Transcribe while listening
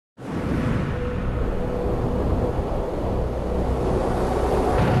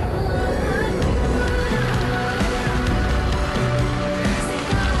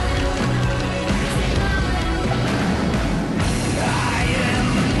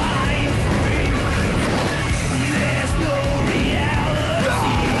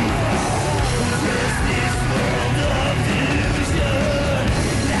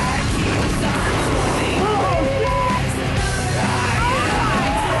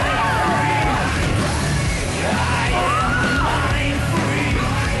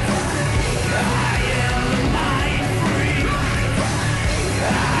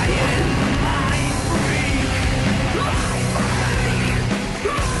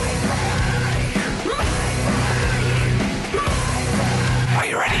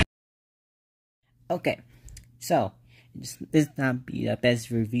Okay, so this not be the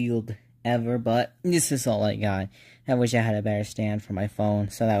best revealed ever, but this is all I got. I wish I had a better stand for my phone,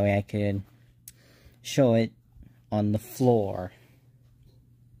 so that way I could show it on the floor,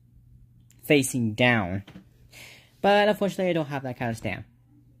 facing down. But unfortunately, I don't have that kind of stand.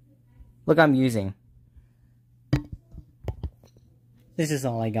 Look, I'm using. This is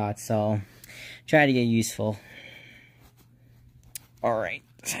all I got, so try to get useful. Alright,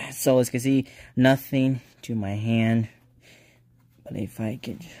 so as you can see, nothing to my hand. But if I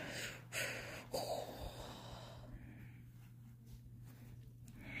could...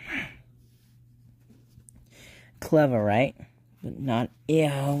 Clever, right? But not...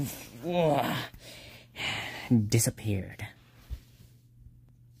 Ew. Disappeared.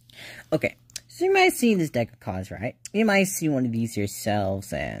 Okay, so you might have seen this deck of cards, right? You might see one of these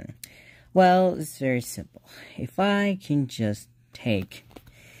yourselves, and... Well, it's very simple. If I can just take...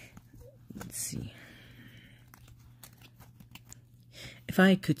 Let's see. If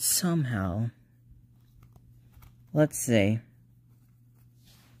I could somehow... Let's say...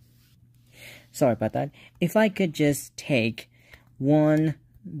 Sorry about that. If I could just take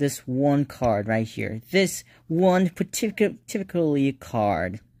this one card right here. This one particularly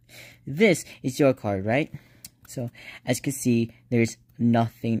card. This is your card, right? So, as you can see, there's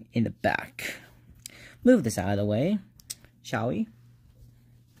nothing in the back. Move this out of the way, shall we?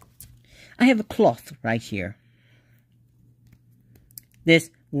 I have a cloth right here.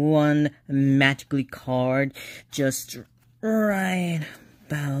 This one magically card just right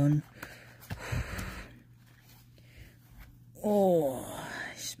about... Oh,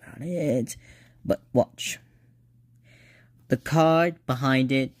 that's about it. But watch. The card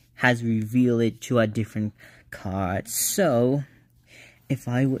behind it has revealed it to a different card. So, if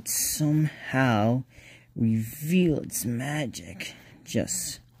I would somehow reveal its magic,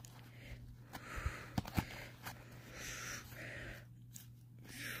 just...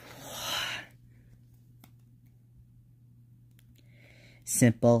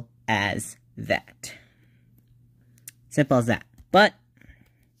 Simple as that. Simple as that. But,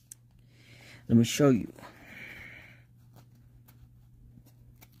 let me show you.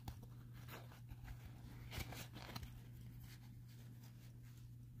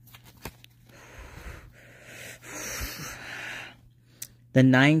 The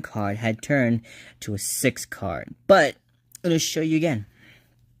 9 card had turned to a 6 card. But, let me show you again.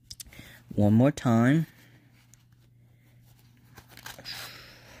 One more time.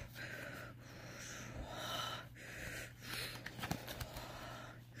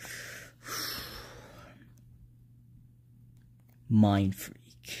 Mind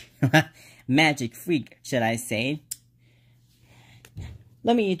freak. Magic freak, should I say.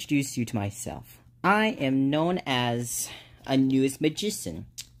 Let me introduce you to myself. I am known as a newest magician.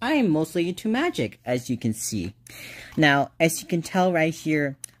 I am mostly into magic, as you can see. Now, as you can tell right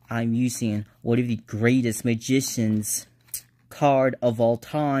here, I'm using one of the greatest magicians card of all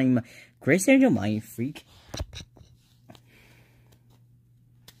time. Chris Angel Mind Freak.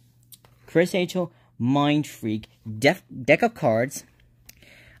 Chris Angel Mind Freak deck of cards,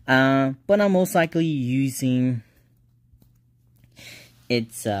 but I'm most likely using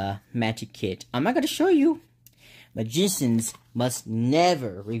its magic kit. I'm not going to show you. Magicians must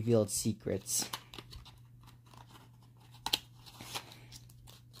never reveal secrets.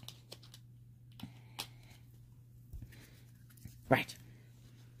 Right.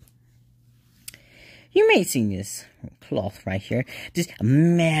 You may have seen this cloth right here. This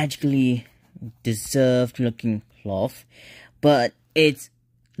magically deserved looking cloth, but it's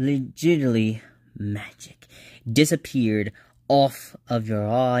legitimately magic. Disappeared off of your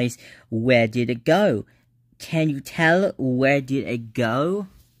eyes. Where did it go? Can you tell where did it go?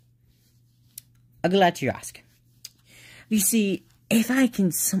 I'm glad you ask. You see, if I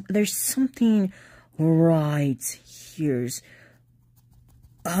can, there's something right here.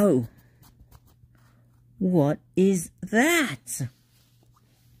 Oh, what is that?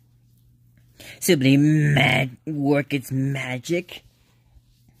 Simply work its magic.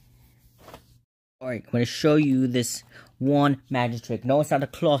 Alright, I'm going to show you this one magic trick. No, it's not a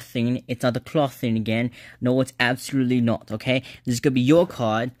cloth thing. It's not the cloth thing again. No, it's absolutely not, okay? This is going to be your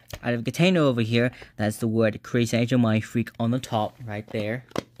card. I have a container over here. That's the word Crazy Angel Mind Freak on the top, right there.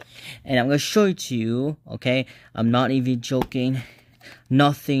 And I'm going to show it to you, okay? I'm not even joking.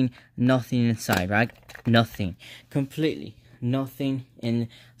 Nothing inside, right? Nothing. Completely. Nothing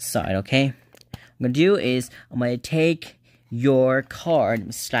inside, okay? What I'm going to do is, I'm going to take your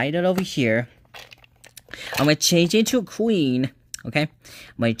card, slide it over here. I'm going to change it into a queen, okay?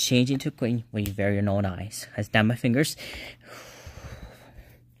 I'm going to change it into a queen with your very own eyes. I snap my fingers.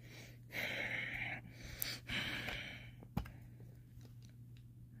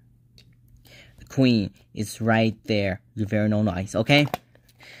 queen is right there. You're very nice, okay?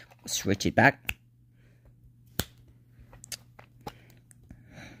 Switch it back.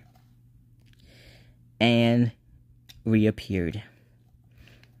 And reappeared.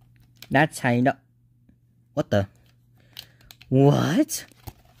 That's how you know. What the? What?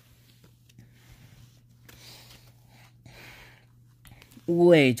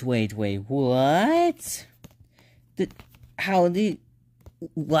 Wait, what?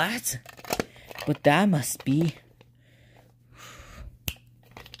 What? But that must be...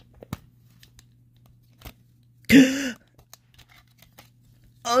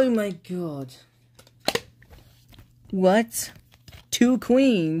 Oh my god. What? 2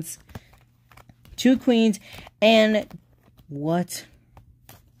 queens. 2 queens and what?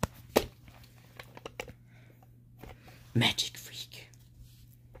 Magic freak.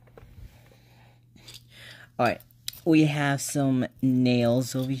 Alright, we have some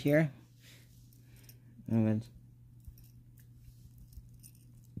nails over here.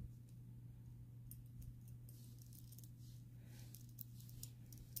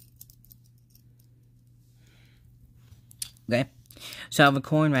 Okay, so I have a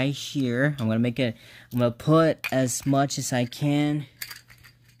coin right here. I'm gonna put as much as I can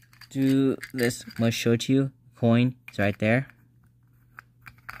through this. I'm gonna show it to you. Coin is right there.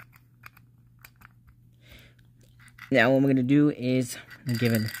 Now what I'm gonna do is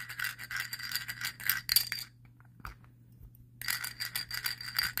give it.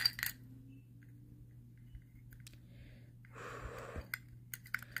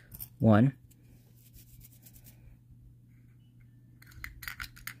 One,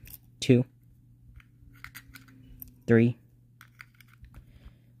 2, 3.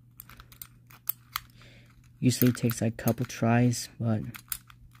 Usually it takes like a couple tries, but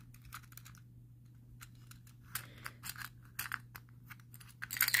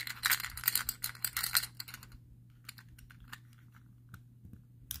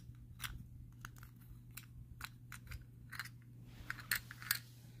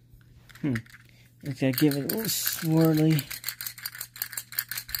I gotta give it a little swirly.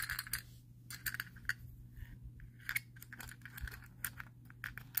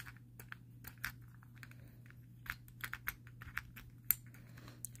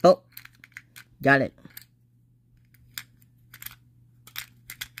 Oh, got it.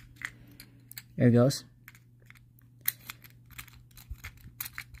 There it goes.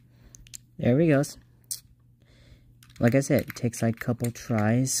 There he goes. Like I said, it takes like a couple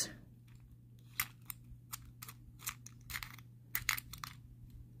tries.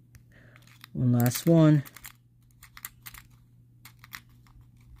 One last one.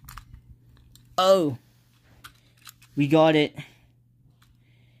 Oh! We got it.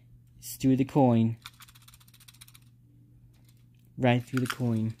 It's through the coin. Right through the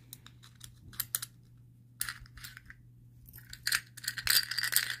coin.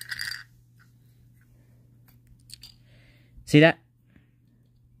 See that?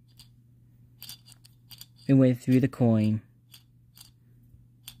 It went through the coin.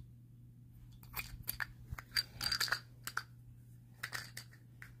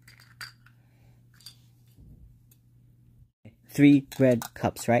 Three red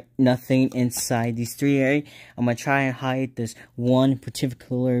cups, right? Nothing inside these 3 areas. I'm gonna try and hide this one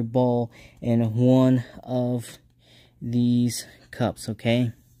particular ball in one of these cups,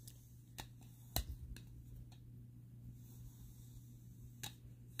 okay?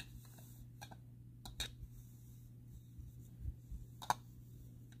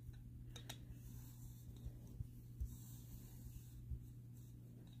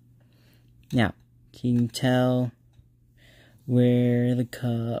 Now, can you tell where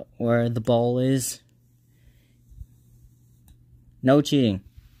the ball is? No cheating.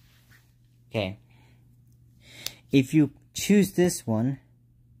 Okay. If you choose this one,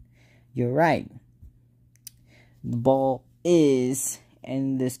 you're right. The ball is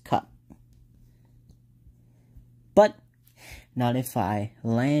in this cup. But not if I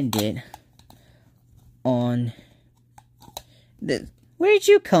land it on this. Where did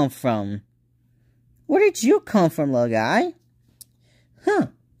you come from? Where did you come from, little guy? Huh.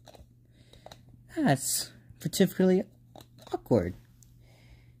 That's particularly awkward.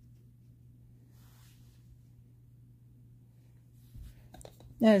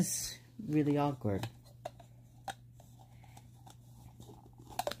 That's really awkward.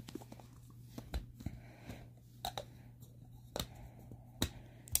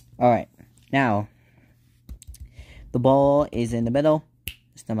 Alright, now the ball is in the middle.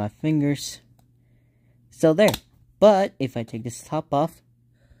 It's not my fingers. Still there. But if I take this top off,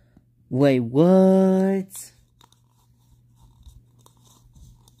 wait, what?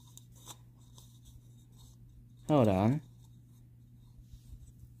 Hold on.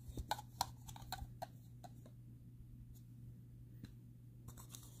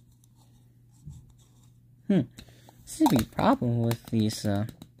 Seems to be a problem with these,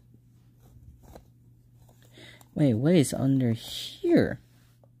 Wait, what is under here?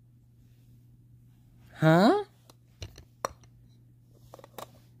 Huh?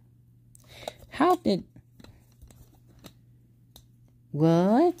 How did...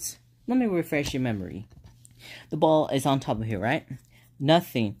 What? Let me refresh your memory. The ball is on top of here, right?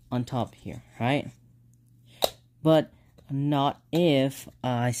 Nothing on top here, right? But not if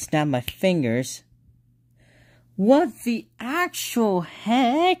I snap my fingers. What the actual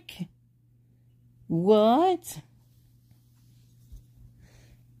heck? What?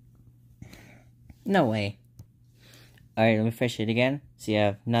 No way. Alright, let me refresh it again. So you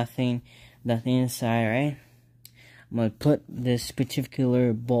have nothing inside, right? I'm gonna put this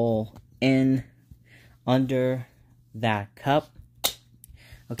particular ball in under that cup.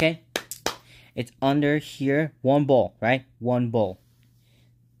 Okay? It's under here. One ball, right? One ball.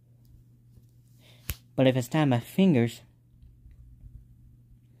 But if I snap my fingers,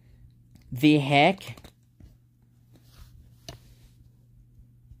 the heck?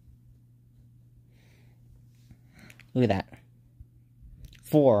 Look at that.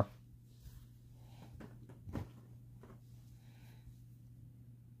 4.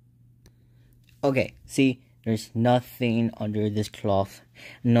 Okay, see, there's nothing under this cloth.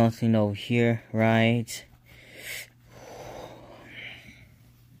 Nothing over here, right?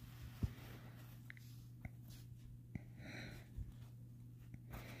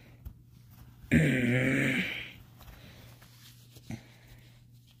 You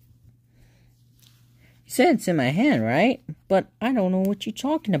said it's in my hand, right? But I don't know what you're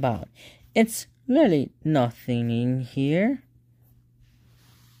talking about. It's literally nothing in here.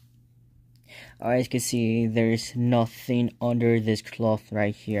 As you can see, there's nothing under this cloth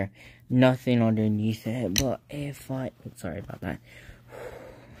right here. Nothing underneath it. But if I... Sorry about that.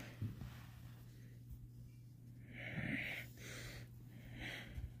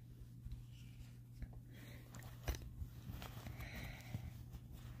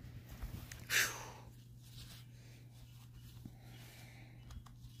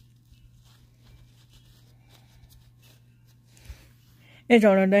 It's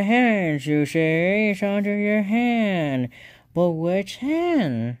under the hands, you say. It's under your hand. But which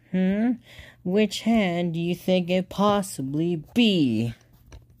hand? Which hand do you think it possibly be?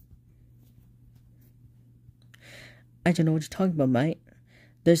 I don't know what you're talking about, mate.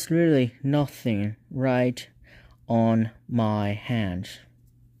 There's literally nothing right on my hands.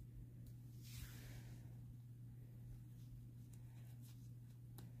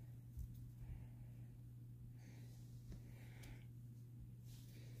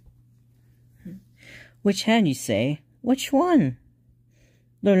 Which hand, you say? Which one?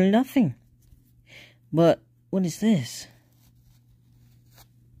 There's nothing. But what is this?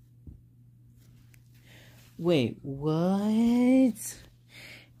 Wait, what?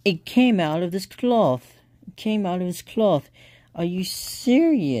 It came out of this cloth. It came out of this cloth. Are you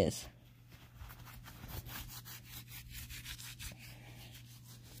serious?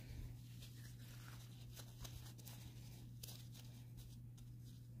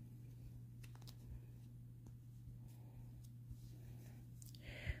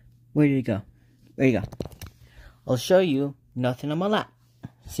 Where did it go? There you go. I'll show you nothing on my lap.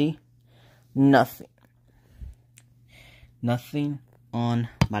 See? Nothing. Nothing on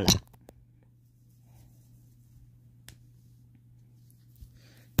my lap.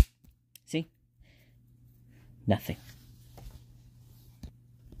 See? Nothing.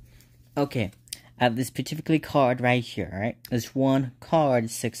 Okay. I have this particular card right here, alright? This one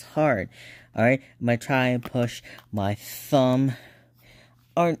card, 6 hard. Alright? I'm gonna try and push my thumb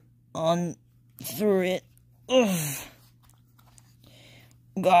on through it. Ugh.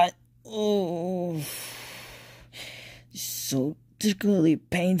 God. Oh. So particularly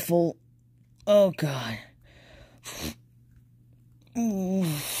painful. Oh God.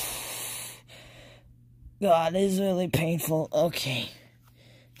 God, it's really painful. Okay.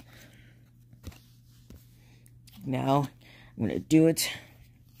 Now I'm gonna do it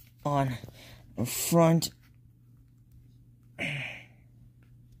on the front.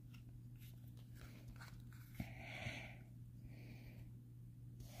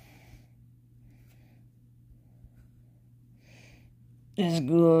 This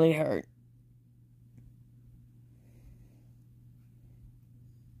really hurt.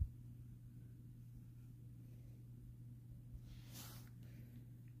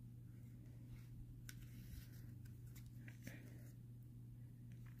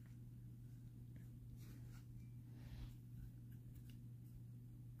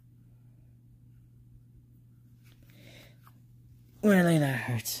 Really, that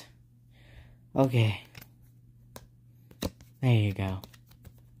hurts. Okay. There you go.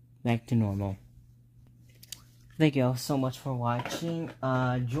 Back to normal. Thank you all so much for watching.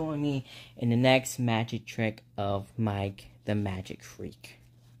 Join me in the next magic trick of Mike the Magic Freak.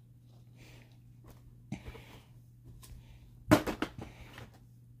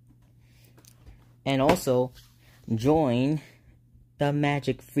 And also, join the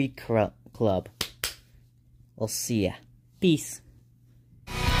Magic Freak Club. We'll see ya. Peace.